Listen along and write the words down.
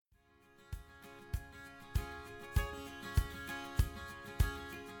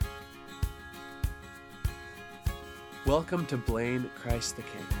Welcome to Blaine, Christ the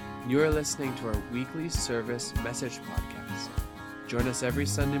King. You are listening to our weekly service message podcast. Join us every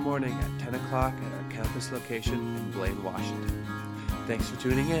Sunday morning at 10 o'clock at our campus location in Blaine, Washington. Thanks for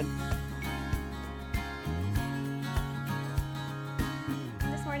tuning in.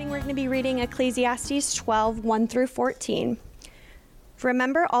 This morning we're going to be reading Ecclesiastes 12, 1 through 14.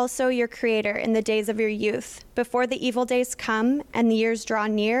 Remember also your Creator in the days of your youth, before the evil days come and the years draw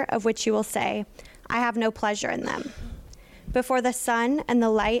near, of which you will say, I have no pleasure in them. Before the sun and the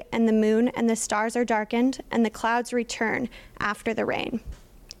light and the moon and the stars are darkened, and the clouds return after the rain.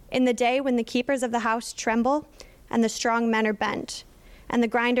 In the day when the keepers of the house tremble, and the strong men are bent, and the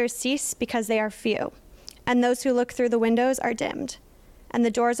grinders cease because they are few, and those who look through the windows are dimmed, and the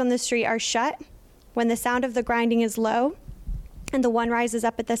doors on the street are shut, when the sound of the grinding is low, and the one rises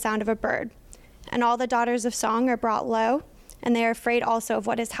up at the sound of a bird, and all the daughters of song are brought low, and they are afraid also of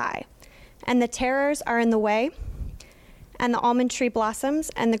what is high, and the terrors are in the way, and the almond tree blossoms,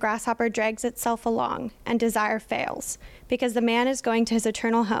 and the grasshopper drags itself along, and desire fails, because the man is going to his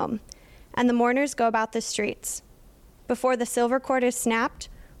eternal home, and the mourners go about the streets. Before the silver cord is snapped,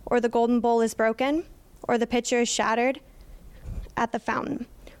 or the golden bowl is broken, or the pitcher is shattered at the fountain,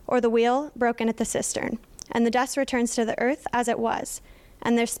 or the wheel broken at the cistern, and the dust returns to the earth as it was,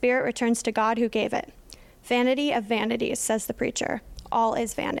 and their spirit returns to God who gave it. Vanity of vanities, says the preacher. All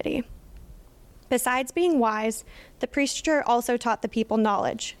is vanity. Besides being wise, the preacher also taught the people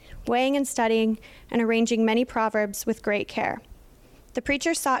knowledge, weighing and studying and arranging many proverbs with great care. The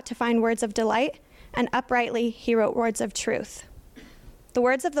preacher sought to find words of delight, and uprightly he wrote words of truth. The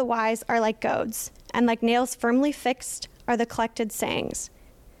words of the wise are like goads, and like nails firmly fixed are the collected sayings.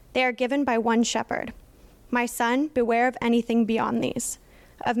 They are given by one shepherd. My son, beware of anything beyond these.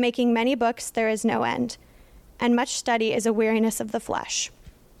 Of making many books there is no end, and much study is a weariness of the flesh.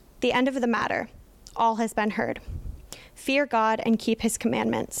 The end of the matter, all has been heard. Fear God and keep his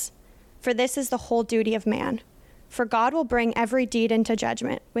commandments, for this is the whole duty of man. For God will bring every deed into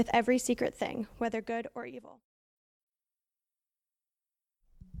judgment with every secret thing, whether good or evil.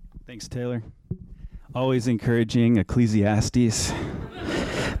 Thanks, Taylor. Always encouraging Ecclesiastes.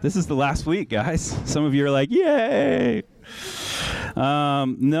 This is the last week, guys. Some of you are like, yay!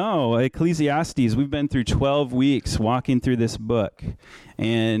 No, Ecclesiastes, we've been through 12 weeks walking through this book.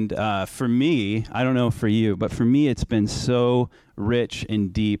 And for me, I don't know for you, but for me, it's been so rich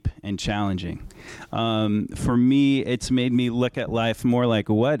and deep and challenging. For me, it's made me look at life more like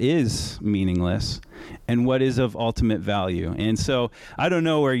what is meaningless and what is of ultimate value. And so I don't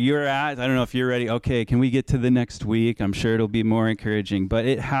know where you're at. I don't know if you're ready. Okay, can we get to the next week? I'm sure it'll be more encouraging. But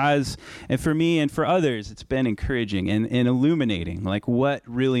it has, and for me and for others, it's been encouraging and illuminating, like what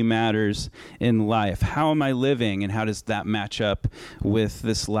really matters in life. How am I living, and how does that match up with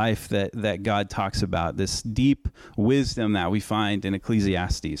this life that God talks about, this deep wisdom that we find in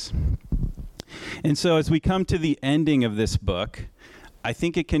Ecclesiastes? And so as we come to the ending of this book, I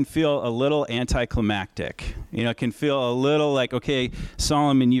think it can feel a little anticlimactic. You know, it can feel a little like, okay,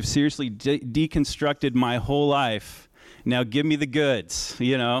 Solomon, you've seriously deconstructed my whole life. Now give me the goods.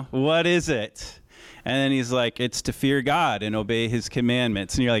 You know, what is it? And then he's like, it's to fear God and obey his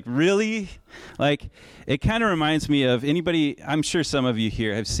commandments. And you're like, really? Like, it kind of reminds me of anybody, I'm sure some of you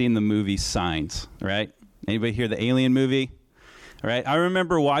here have seen the movie Signs, right? Anybody hear the Alien movie? Right? I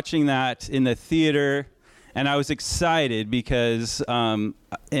remember watching that in the theater, and I was excited because M.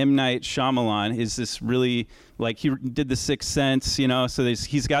 Night Shyamalan is this really, like, he did The Sixth Sense, you know, so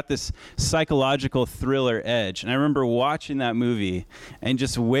he's got this psychological thriller edge. And I remember watching that movie and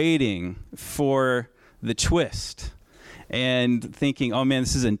just waiting for the twist and thinking, oh man,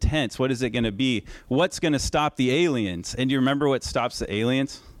 this is intense. What is it going to be? What's going to stop the aliens? And do you remember what stops the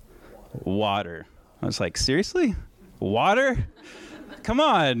aliens? Water. I was like, seriously? Water? Come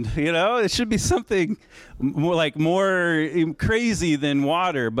on, you know, it should be something more crazy than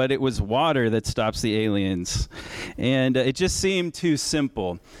water, but it was water that stops the aliens. And it just seemed too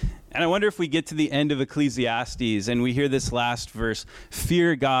simple. And I wonder if we get to the end of Ecclesiastes and we hear this last verse,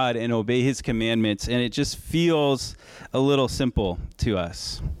 fear God and obey his commandments, and it just feels a little simple to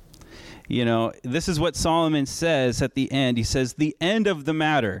us. You know, this is what Solomon says at the end. He says, the end of the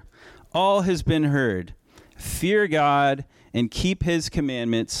matter, all has been heard. Fear God and keep his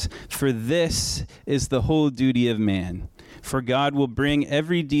commandments, for this is the whole duty of man. For God will bring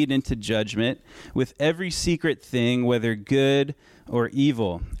every deed into judgment with every secret thing, whether good or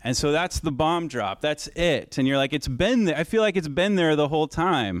evil. And so that's the bomb drop. That's it. And you're like, it's been there. I feel like it's been there the whole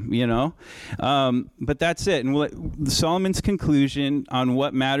time, you know? But that's it. And Solomon's conclusion on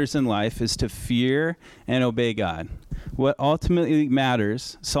what matters in life is to fear and obey God. What ultimately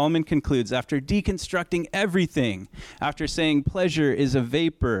matters, Solomon concludes, after deconstructing everything, after saying pleasure is a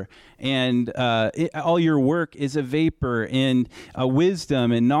vapor, and all your work is a vapor, and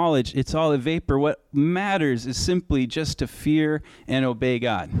wisdom and knowledge, it's all a vapor. What matters is simply just to fear and obey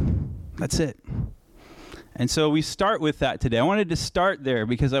God. That's it. And so we start with that today. I wanted to start there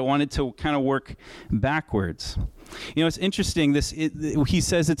because I wanted to kind of work backwards. You know, it's interesting. He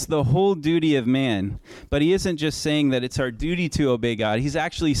says it's the whole duty of man, but he isn't just saying that it's our duty to obey God. He's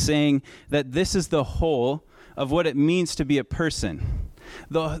actually saying that this is the whole of what it means to be a person.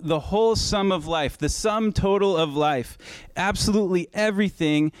 The whole sum of life, the sum total of life, absolutely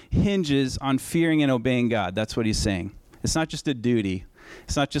everything hinges on fearing and obeying God. That's what he's saying. It's not just a duty.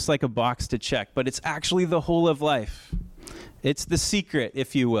 It's not just like a box to check, but it's actually the whole of life. It's the secret,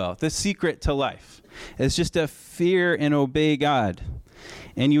 if you will, the secret to life. It's just to fear and obey God.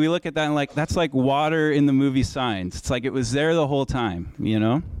 And you look at that and like, that's like water in the movie Signs. It's like it was there the whole time, you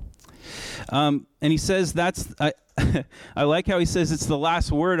know? And he says I like how he says it's the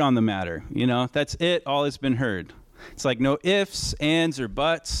last word on the matter. You know, that's it. All has been heard. It's like no ifs, ands, or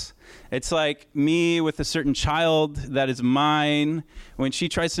buts. It's like me with a certain child that is mine when she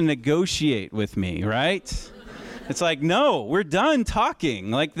tries to negotiate with me, right? It's like, no, we're done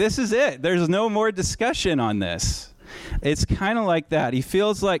talking. Like, this is it. There's no more discussion on this. It's kind of like that.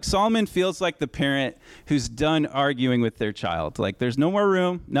 Solomon feels like the parent who's done arguing with their child. Like, there's no more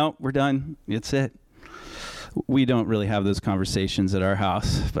room. No, we're done. It's it. We don't really have those conversations at our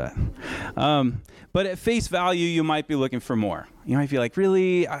house, but at face value, you might be looking for more. You might be like,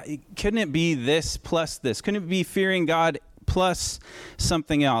 really? Couldn't it be this plus this? Couldn't it be fearing God plus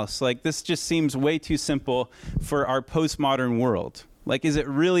something else? Like, this just seems way too simple for our postmodern world. Like, is it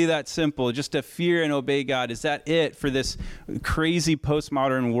really that simple, just to fear and obey God? Is that it for this crazy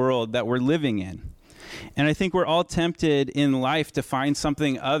postmodern world that we're living in? And I think we're all tempted in life to find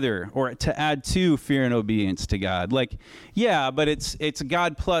something other or to add to fear and obedience to God. Like, yeah, but it's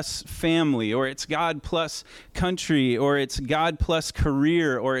God plus family, or it's God plus country, or it's God plus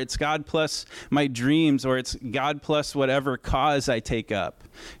career, or it's God plus my dreams, or it's God plus whatever cause I take up.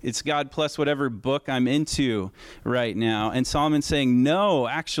 It's God plus whatever book I'm into right now. And Solomon's saying, no,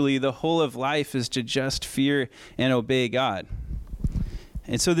 actually, the whole of life is to just fear and obey God.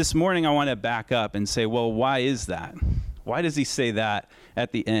 And so this morning I want to back up and say, well, why is that? Why does he say that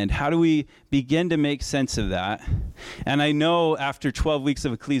at the end? How do we begin to make sense of that? And I know after 12 weeks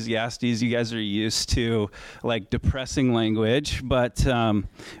of Ecclesiastes, you guys are used to like depressing language, but we're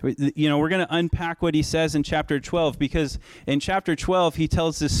going to unpack what he says in chapter 12, because in chapter 12, he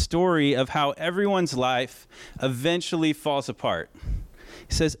tells this story of how everyone's life eventually falls apart.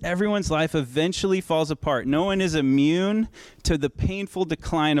 He says everyone's life eventually falls apart. No one is immune to the painful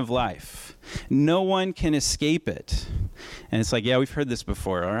decline of life. No one can escape it. And it's like, yeah, we've heard this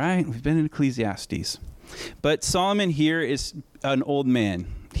before, all right? We've been in Ecclesiastes. But Solomon here is an old man.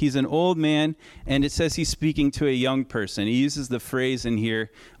 He's an old man, and it says he's speaking to a young person. He uses the phrase in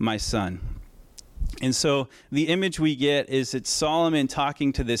here, my son. And so the image we get is it's Solomon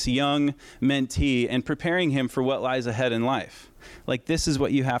talking to this young mentee and preparing him for what lies ahead in life. Like, this is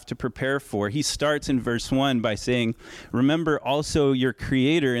what you have to prepare for. He starts in verse 1 by saying, remember also your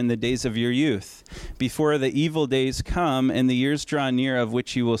Creator in the days of your youth, before the evil days come and the years draw near, of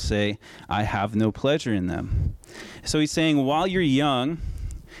which you will say, I have no pleasure in them. So he's saying, while you're young,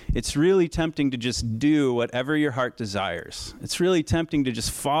 it's really tempting to just do whatever your heart desires. It's really tempting to just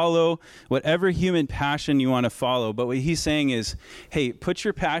follow whatever human passion you want to follow. But what he's saying is, hey, put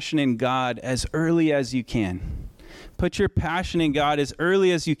your passion in God as early as you can. Put your passion in God as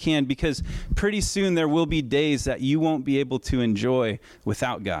early as you can, because pretty soon there will be days that you won't be able to enjoy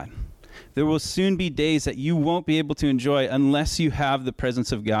without God. There will soon be days that you won't be able to enjoy unless you have the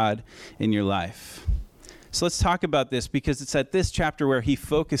presence of God in your life. So let's talk about this, because it's at this chapter where he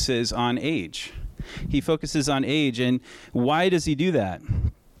focuses on age. He focuses on age, and why does he do that?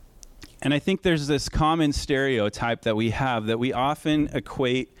 And I think there's this common stereotype that we have, that we often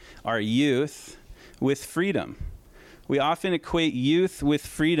equate our youth with freedom. We often equate youth with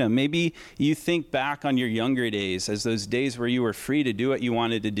freedom. Maybe you think back on your younger days as those days where you were free to do what you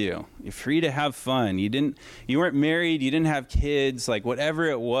wanted to do. You're free to have fun. You weren't married. You didn't have kids, like whatever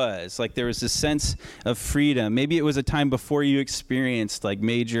it was. Like, there was this sense of freedom. Maybe it was a time before you experienced like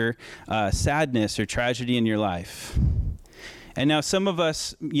major sadness or tragedy in your life. And now some of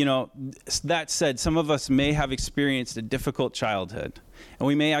us, that said, some of us may have experienced a difficult childhood. And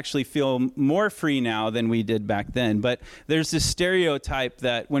we may actually feel more free now than we did back then. But there's this stereotype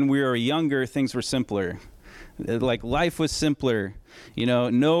that when we were younger, things were simpler. Like life was simpler,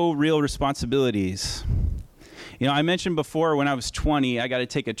 no real responsibilities. I mentioned before when I was 20, I got to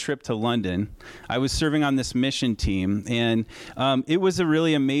take a trip to London. I was serving on this mission team, and it was a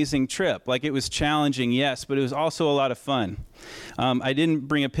really amazing trip. Like, it was challenging, yes, but it was also a lot of fun. I didn't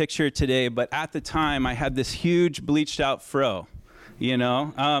bring a picture today, but at the time, I had this huge bleached out fro,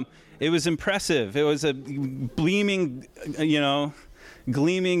 It was impressive. It was a gleaming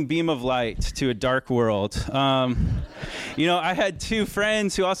beam of light to a dark world. I had two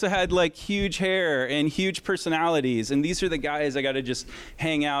friends who also had like huge hair and huge personalities. And these are the guys I got to just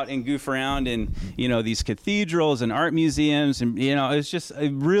hang out and goof around in, these cathedrals and art museums. And, it was just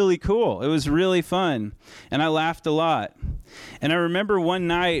really cool. It was really fun. And I laughed a lot. And I remember one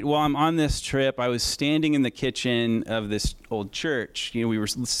night while I'm on this trip, I was standing in the kitchen of this old church. We were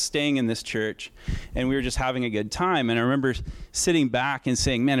staying in this church, and we were just having a good time. And I remember sitting back and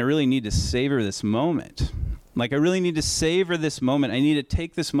saying, man, I really need to savor this moment. Like, I really need to savor this moment. I need to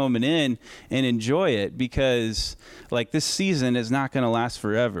take this moment in and enjoy it, because, like, this season is not going to last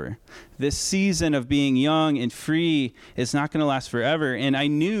forever. This season of being young and free is not going to last forever. And I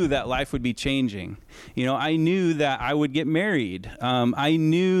knew that life would be changing. I knew that I would get married. I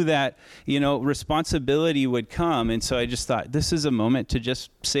knew that, responsibility would come. And so I just thought, this is a moment to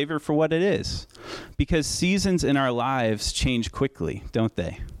just savor for what it is. Because seasons in our lives change quickly, don't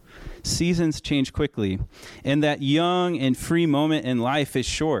they? Seasons change quickly, and that young and free moment in life is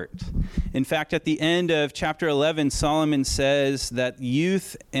short. In fact, at the end of chapter 11, Solomon says that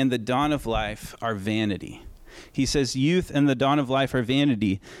youth and the dawn of life are vanity. He says youth and the dawn of life are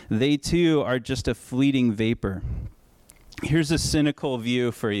vanity. They too are just a fleeting vapor. Here's a cynical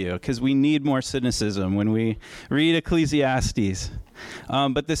view for you, because we need more cynicism when we read Ecclesiastes.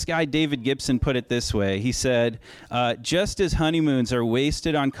 But this guy, David Gibson, put it this way. He said, just as honeymoons are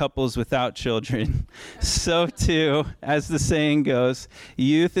wasted on couples without children, so too, as the saying goes,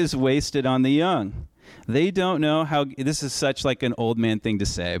 youth is wasted on the young. They don't know how, this is such like an old man thing to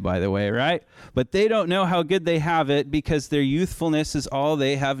say, by the way, right? But they don't know how good they have it, because their youthfulness is all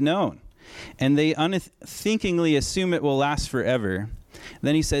they have known. And they unthinkingly assume it will last forever.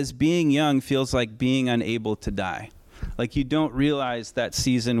 Then he says, being young feels like being unable to die. Like, you don't realize that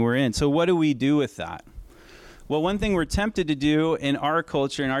season we're in. So what do we do with that? Well, one thing we're tempted to do in our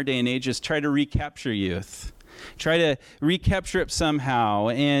culture, in our day and age, is try to recapture youth. Try to recapture it somehow.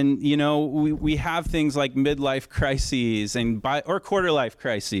 And, we have things like midlife crises or quarter life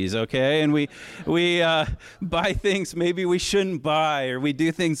crises, okay? And we buy things maybe we shouldn't buy, or we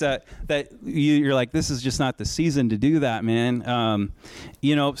do things that you're like, this is just not the season to do that, man.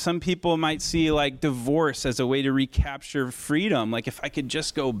 Some people might see like divorce as a way to recapture freedom. Like, if I could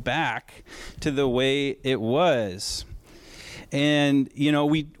just go back to the way it was. And,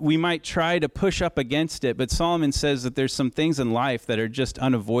 we might try to push up against it, but Solomon says that there's some things in life that are just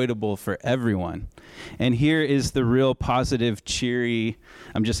unavoidable for everyone. And here is the real positive, cheery,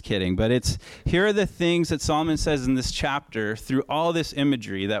 I'm just kidding, but here are the things that Solomon says in this chapter through all this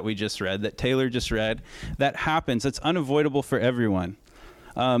imagery that we just read, that Taylor just read, that happens. It's unavoidable for everyone.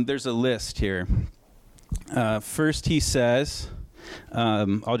 There's a list here. First he says,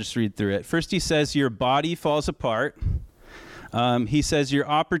 I'll just read through it. First he says, your body falls apart. He says your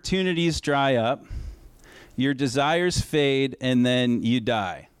opportunities dry up, your desires fade, and then you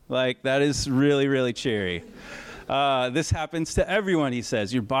die. Like, that is really, really cheery. This happens to everyone, he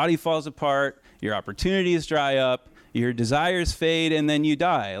says. Your body falls apart, your opportunities dry up, your desires fade, and then you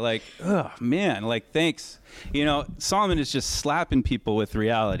die. Like, oh, man, like, thanks. Solomon is just slapping people with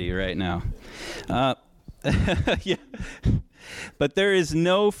reality right now. Yeah. But there is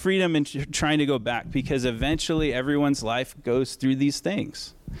no freedom in trying to go back, because eventually everyone's life goes through these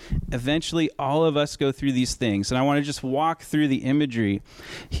things. Eventually all of us go through these things. And I want to just walk through the imagery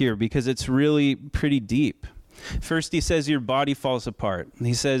here, because it's really pretty deep. First, he says your body falls apart.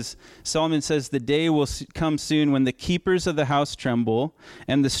 Solomon says, the day will come soon when the keepers of the house tremble,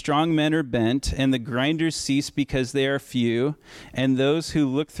 and the strong men are bent, and the grinders cease because they are few, and those who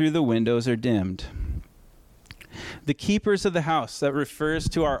look through the windows are dimmed. The keepers of the house, that refers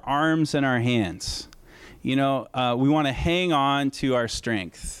to our arms and our hands. We want to hang on to our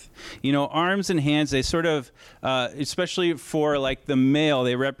strength. Arms and hands, they sort of, especially for like the male,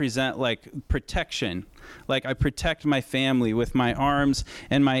 they represent like protection. Like, I protect my family with my arms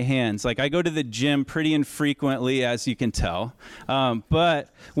and my hands. Like, I go to the gym pretty infrequently, as you can tell. But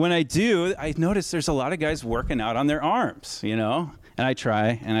when I do, I notice there's a lot of guys working out on their arms, you know? And I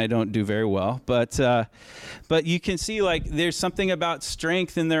try, and I don't do very well. But you can see, like, there's something about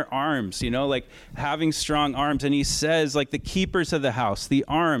strength in their arms, you know, like having strong arms. And he says, like, the keepers of the house, the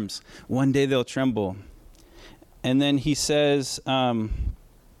arms, one day they'll tremble. And then he says the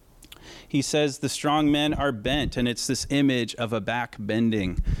strong men are bent, and it's this image of a back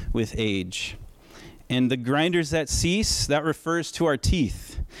bending with age. And the grinders that cease, that refers to our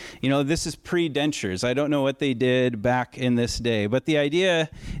teeth. You know, this is pre-dentures. I don't know what they did back in this day. But the idea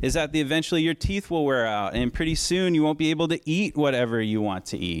is that eventually your teeth will wear out, and pretty soon you won't be able to eat whatever you want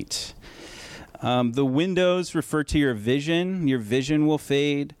to eat. The windows refer to your vision. Your vision will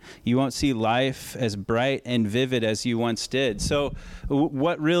fade. You won't see life as bright and vivid as you once did. So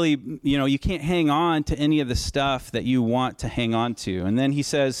what really, you know, you can't hang on to any of the stuff that you want to hang on to. And then he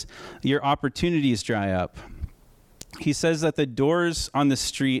says your opportunities dry up. He says that the doors on the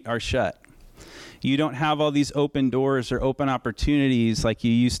street are shut. You don't have all these open doors or open opportunities like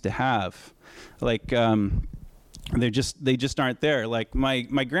you used to have. Like, they just aren't there. Like my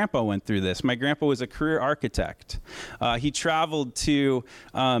grandpa went through this. My grandpa was a career architect. He traveled to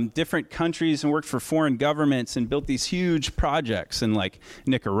different countries and worked for foreign governments and built these huge projects in like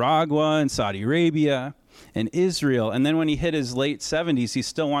Nicaragua and Saudi Arabia and Israel. And then when he hit his late 70s, he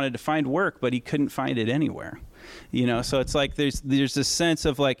still wanted to find work, but he couldn't find it anywhere. You know, so it's like there's this sense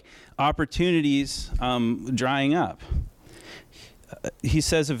of like opportunities drying up. He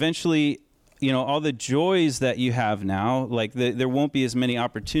says eventually, you know, all the joys that you have now, like there won't be as many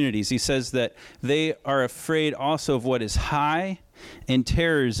opportunities. He says that they are afraid also of what is high, and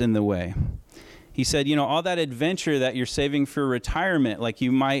terror's in the way. He said, you know, all that adventure that you're saving for retirement, like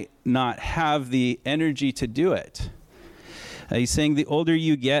you might not have the energy to do it. He's saying the older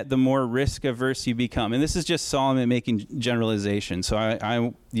you get, the more risk averse you become. And this is just Solomon making generalization. So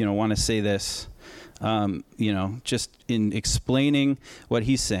I want to say this, just in explaining what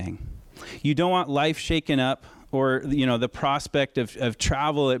he's saying. You don't want life shaken up, or, you know, the prospect of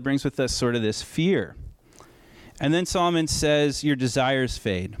travel. It brings with us sort of this fear. And then Solomon says your desires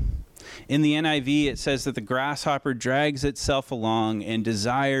fade. In the NIV, it says that the grasshopper drags itself along and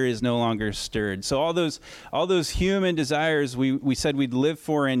desire is no longer stirred. So all those human desires we said we'd live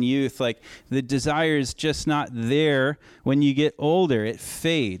for in youth, like the desire is just not there when you get older. It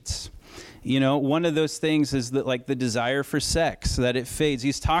fades. You know, one of those things is that, like, the desire for sex, that it fades.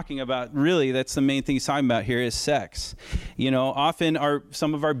 He's talking about, really, that's the main thing he's talking about here is sex. You know, often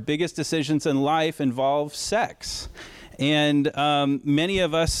some of our biggest decisions in life involve sex. And many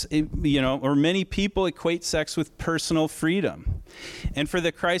of us, or many people equate sex with personal freedom. And for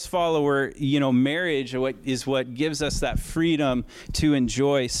the Christ follower, you know, marriage is what gives us that freedom to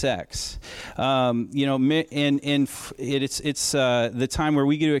enjoy sex. And it's the time where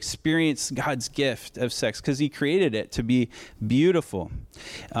we get to experience God's gift of sex because He created it to be beautiful.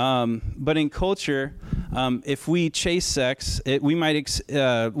 But in culture, if we chase sex, we might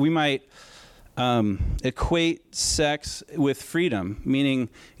equate sex with freedom, meaning,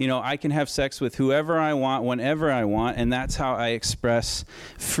 you know, I can have sex with whoever I want, whenever I want, and that's how I express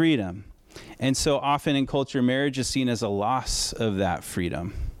freedom. And so often in culture, marriage is seen as a loss of that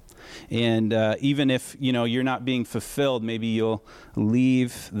freedom. And even if, you know, you're not being fulfilled, maybe you'll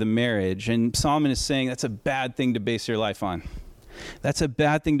leave the marriage. And Solomon is saying that's a bad thing to base your life on. That's a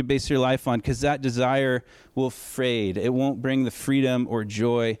bad thing to base your life on, because that desire will fade. It won't bring the freedom or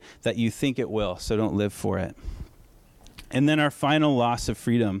joy that you think it will, so don't live for it. And then our final loss of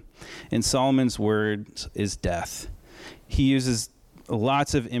freedom in Solomon's words is death. He uses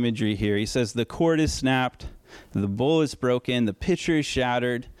lots of imagery here. He says the cord is snapped, the bowl is broken, the pitcher is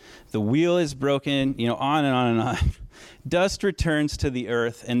shattered, the wheel is broken, you know, on and on and on. Dust returns to the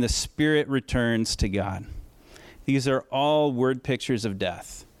earth, and the spirit returns to God. These are all word pictures of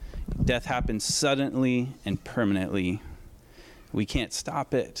death. Death happens suddenly and permanently. We can't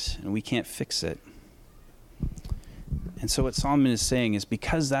stop it, and we can't fix it. And so what Solomon is saying is,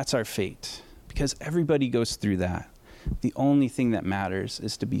 because that's our fate, because everybody goes through that, the only thing that matters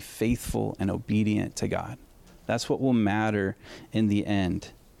is to be faithful and obedient to God. That's what will matter in the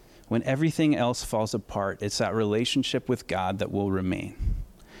end. When everything else falls apart, it's that relationship with God that will remain.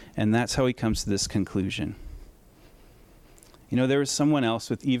 And that's how he comes to this conclusion. You know, there was someone else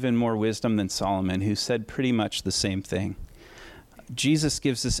with even more wisdom than Solomon who said pretty much the same thing. Jesus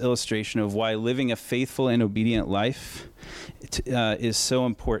gives this illustration of why living a faithful and obedient life is so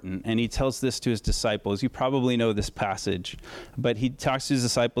important. And he tells this to his disciples. You probably know this passage, but he talks to his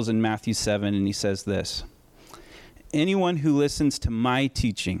disciples in Matthew 7, and he says this: anyone who listens to my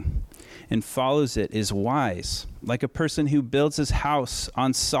teaching and follows it is wise, like a person who builds his house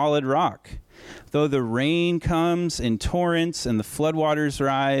on solid rock. Though the rain comes in torrents and the floodwaters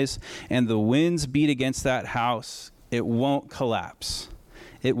rise and the winds beat against that house, it won't collapse.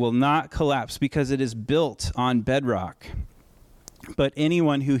 It will not collapse because it is built on bedrock. But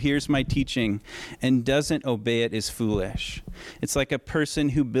anyone who hears my teaching and doesn't obey it is foolish. It's like a person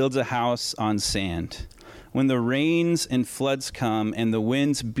who builds a house on sand. When the rains and floods come and the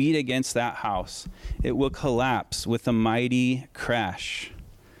winds beat against that house, it will collapse with a mighty crash.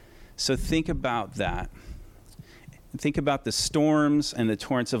 So think about that. Think about the storms and the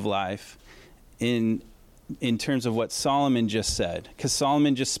torrents of life in terms of what Solomon just said, because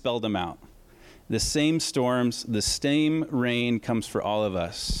Solomon just spelled them out. The same storms, the same rain comes for all of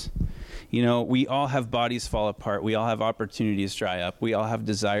us. You know, we all have bodies fall apart. We all have opportunities dry up. We all have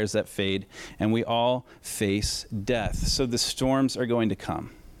desires that fade, and we all face death. So the storms are going to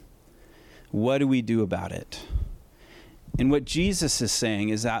come. What do we do about it? And what Jesus is saying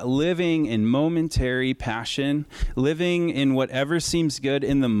is that living in momentary passion, living in whatever seems good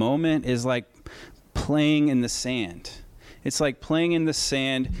in the moment, is like playing in the sand. It's like playing in the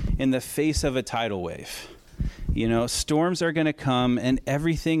sand in the face of a tidal wave. You know, storms are going to come and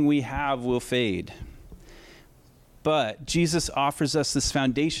everything we have will fade. But Jesus offers us this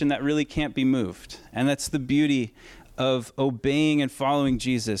foundation that really can't be moved. And that's the beauty of obeying and following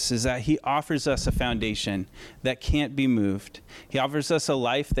Jesus, is that he offers us a foundation that can't be moved. He offers us a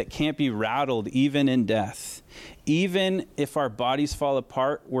life that can't be rattled even in death. Even if our bodies fall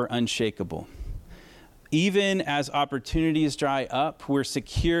apart, we're unshakable. Even as opportunities dry up, we're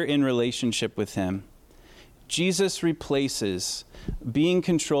secure in relationship with him. Jesus replaces being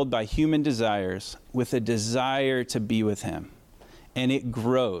controlled by human desires with a desire to be with him. And it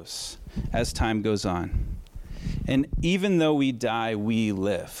grows as time goes on. And even though we die, we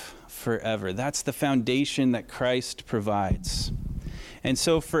live forever. That's the foundation that Christ provides. And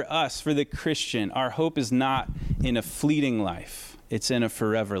so for us, for the Christian, our hope is not in a fleeting life. It's in a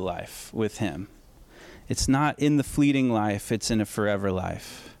forever life with him. It's not in the fleeting life. It's in a forever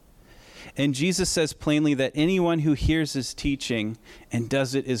life. And Jesus says plainly that anyone who hears his teaching and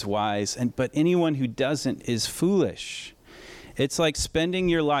does it is wise, but anyone who doesn't is foolish. It's like spending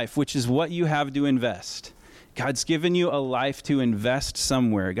your life, which is what you have to invest. God's given you a life to invest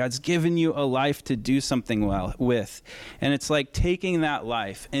somewhere. God's given you a life to do something well with. And it's like taking that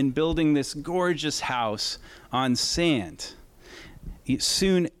life and building this gorgeous house on sand.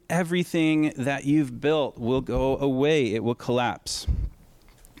 Soon everything that you've built will go away. It will collapse.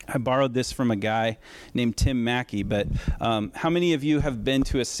 I borrowed this from a guy named Tim Mackey, but how many of you have been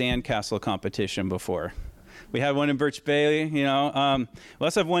to a sandcastle competition before? We had one in Birch Bay, you know. We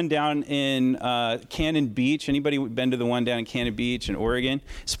also have one down in Cannon Beach. Anybody been to the one down in Cannon Beach in Oregon?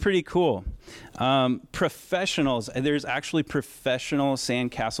 It's pretty cool. Professionals, there's actually professional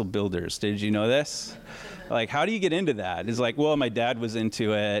sandcastle builders. Did you know this? Like, how do you get into that? It's like, well, my dad was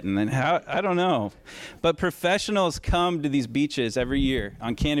into it, and then I don't know. But professionals come to these beaches every year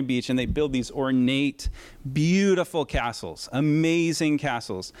on Cannon Beach, and they build these ornate, beautiful castles, amazing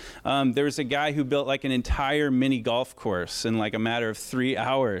castles. There was a guy who built like an entire mini golf course in like a matter of 3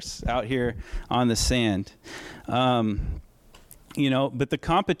 hours out here on the sand. You know, but the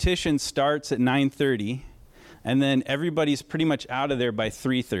competition starts at 9:30, and then everybody's pretty much out of there by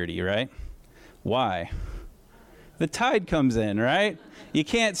 3:30, right? Why? The tide comes in, right? You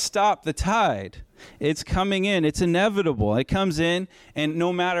can't stop the tide. It's coming in. It's inevitable. It comes in, and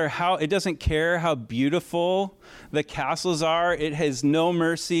no matter how, it doesn't care how beautiful the castles are. It has no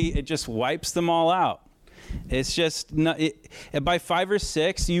mercy. It just wipes them all out. It's just not, by 5 or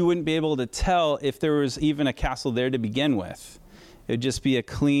 6, you wouldn't be able to tell if there was even a castle there to begin with. It would just be a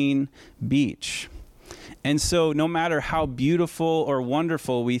clean beach. And so no matter how beautiful or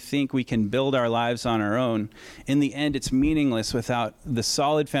wonderful we think we can build our lives on our own, in the end, it's meaningless without the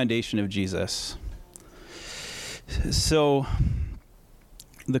solid foundation of Jesus. So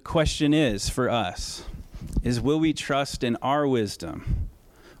the question is for us, will we trust in our wisdom,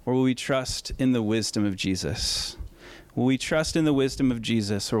 or will we trust in the wisdom of Jesus? Will we trust in the wisdom of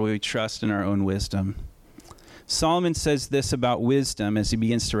Jesus, or will we trust in our own wisdom? Solomon says this about wisdom as he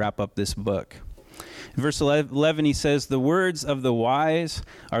begins to wrap up this book. Verse 11, he says, the words of the wise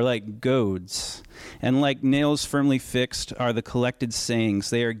are like goads, and like nails firmly fixed are the collected sayings.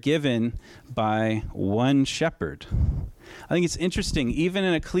 They are given by one shepherd. I think it's interesting, even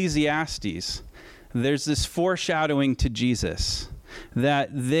in Ecclesiastes, there's this foreshadowing to Jesus, that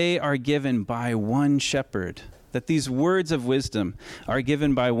they are given by one shepherd, that these words of wisdom are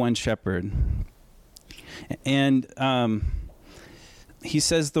given by one shepherd. And he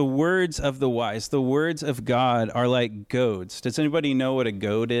says the words of the wise, the words of God are like goads. Does anybody know what a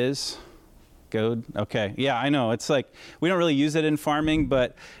goad is? Goad? Okay. Yeah, I know. It's like, we don't really use it in farming,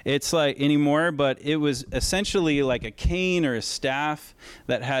 but it's like anymore, but it was essentially like a cane or a staff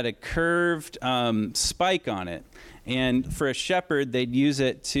that had a curved spike on it. And for a shepherd, they'd use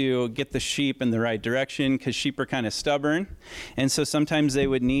it to get the sheep in the right direction, because sheep are kind of stubborn. And so sometimes they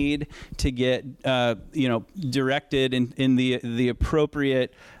would need to get, directed in the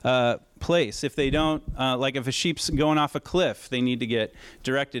appropriate place. If they don't, like if a sheep's going off a cliff, they need to get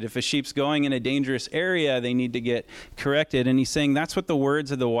directed. If a sheep's going in a dangerous area, they need to get corrected. And he's saying that's what the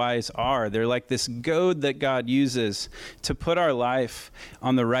words of the wise are. They're like this goad that God uses to put our life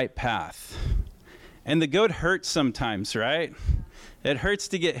on the right path. And the goad hurts sometimes, right? It hurts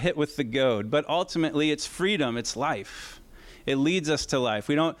to get hit with the goad, but ultimately it's freedom, it's life. It leads us to life.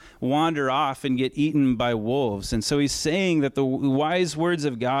 We don't wander off and get eaten by wolves. And so he's saying that the wise words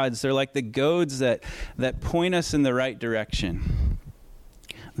of God's, they're like the goads that point us in the right direction.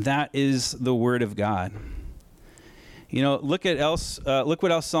 That is the word of God. You know, look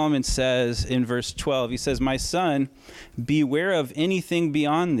what else Solomon says in verse 12. He says, "My son, beware of anything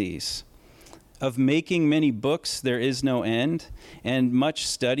beyond these. Of making many books there is no end, and much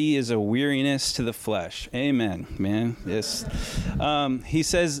study is a weariness to the flesh." Amen, man. Yes. He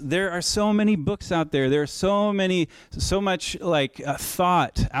says there are so many books out there. There are so much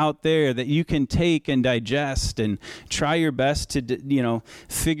thought out there that you can take and digest and try your best to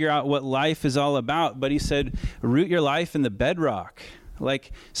figure out what life is all about. But he said, root your life in the bedrock.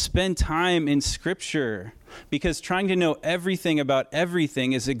 Like, spend time in Scripture, because trying to know everything about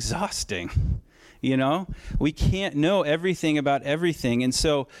everything is exhausting. You know, we can't know everything about everything. And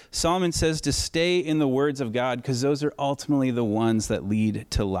so Solomon says to stay in the words of God, because those are ultimately the ones that lead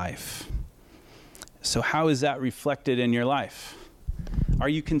to life. So how is that reflected in your life? Are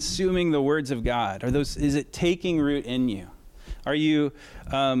you consuming the words of God? Is it taking root in you? Are you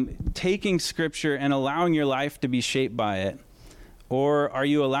taking Scripture and allowing your life to be shaped by it? Or are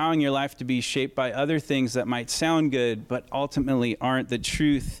you allowing your life to be shaped by other things that might sound good, but ultimately aren't the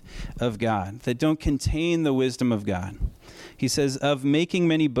truth of God, that don't contain the wisdom of God? He says, of making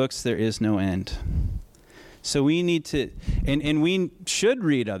many books, there is no end. So we need to, and we should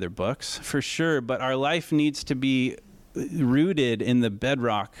read other books, for sure, but our life needs to be rooted in the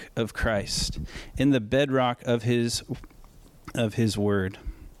bedrock of Christ, in the bedrock of His word.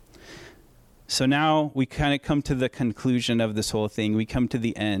 So now we kind of come to the conclusion of this whole thing. We come to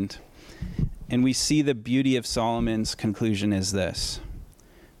the end. And we see the beauty of Solomon's conclusion is this: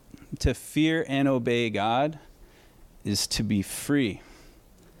 to fear and obey God is to be free.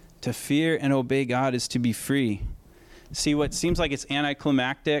 To fear and obey God is to be free. See, what seems like it's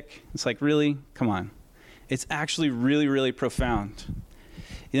anticlimactic, it's like, really? Come on. It's actually really, really profound.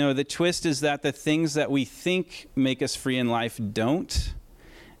 You know, the twist is that the things that we think make us free in life don't.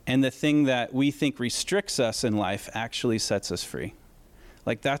 And the thing that we think restricts us in life actually sets us free.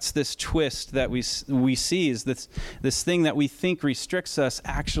 Like, that's this twist that we see, is this thing that we think restricts us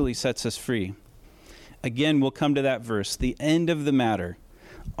actually sets us free. Again, we'll come to that verse. The end of the matter,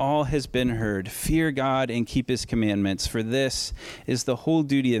 all has been heard. Fear God and keep His commandments, for this is the whole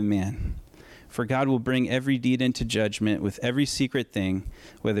duty of man. For God will bring every deed into judgment with every secret thing,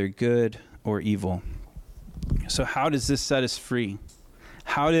 whether good or evil. So how does this set us free?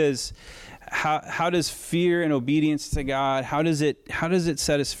 How does fear and obedience to God, how does it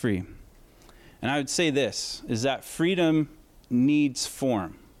set us free? And I would say this, is that freedom needs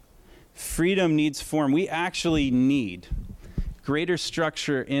form. Freedom needs form. We actually need greater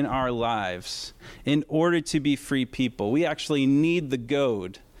structure in our lives in order to be free people. We actually need the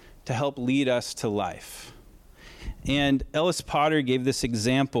goad to help lead us to life. And Ellis Potter gave this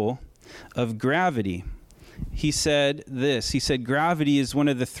example of gravity. He said this, he said, gravity is one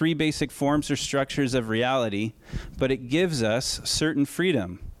of the three basic forms or structures of reality, but it gives us certain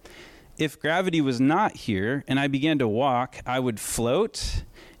freedom. If gravity was not here and I began to walk, I would float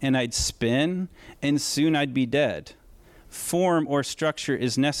and I'd spin and soon I'd be dead. Form or structure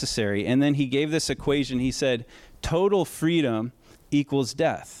is necessary. And then he gave this equation. He said, total freedom equals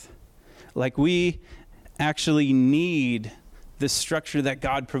death. Like, we actually need the structure that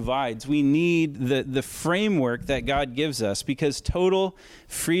God provides. We need the framework that God gives us, because total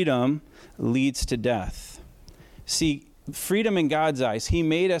freedom leads to death. See, freedom in God's eyes, he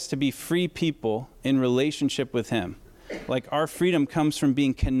made us to be free people in relationship with him. Like, our freedom comes from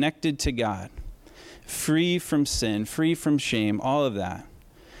being connected to God, free from sin, free from shame, all of that.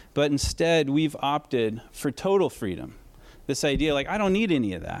 But instead, we've opted for total freedom. This idea, like, I don't need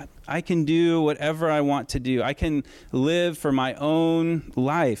any of that. I can do whatever I want to do. I can live for my own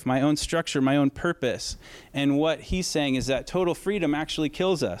life, my own structure, my own purpose. And what he's saying is that total freedom actually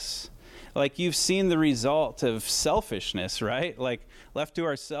kills us. Like, you've seen the result of selfishness, right? Like, left to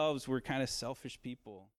ourselves, we're kind of selfish people.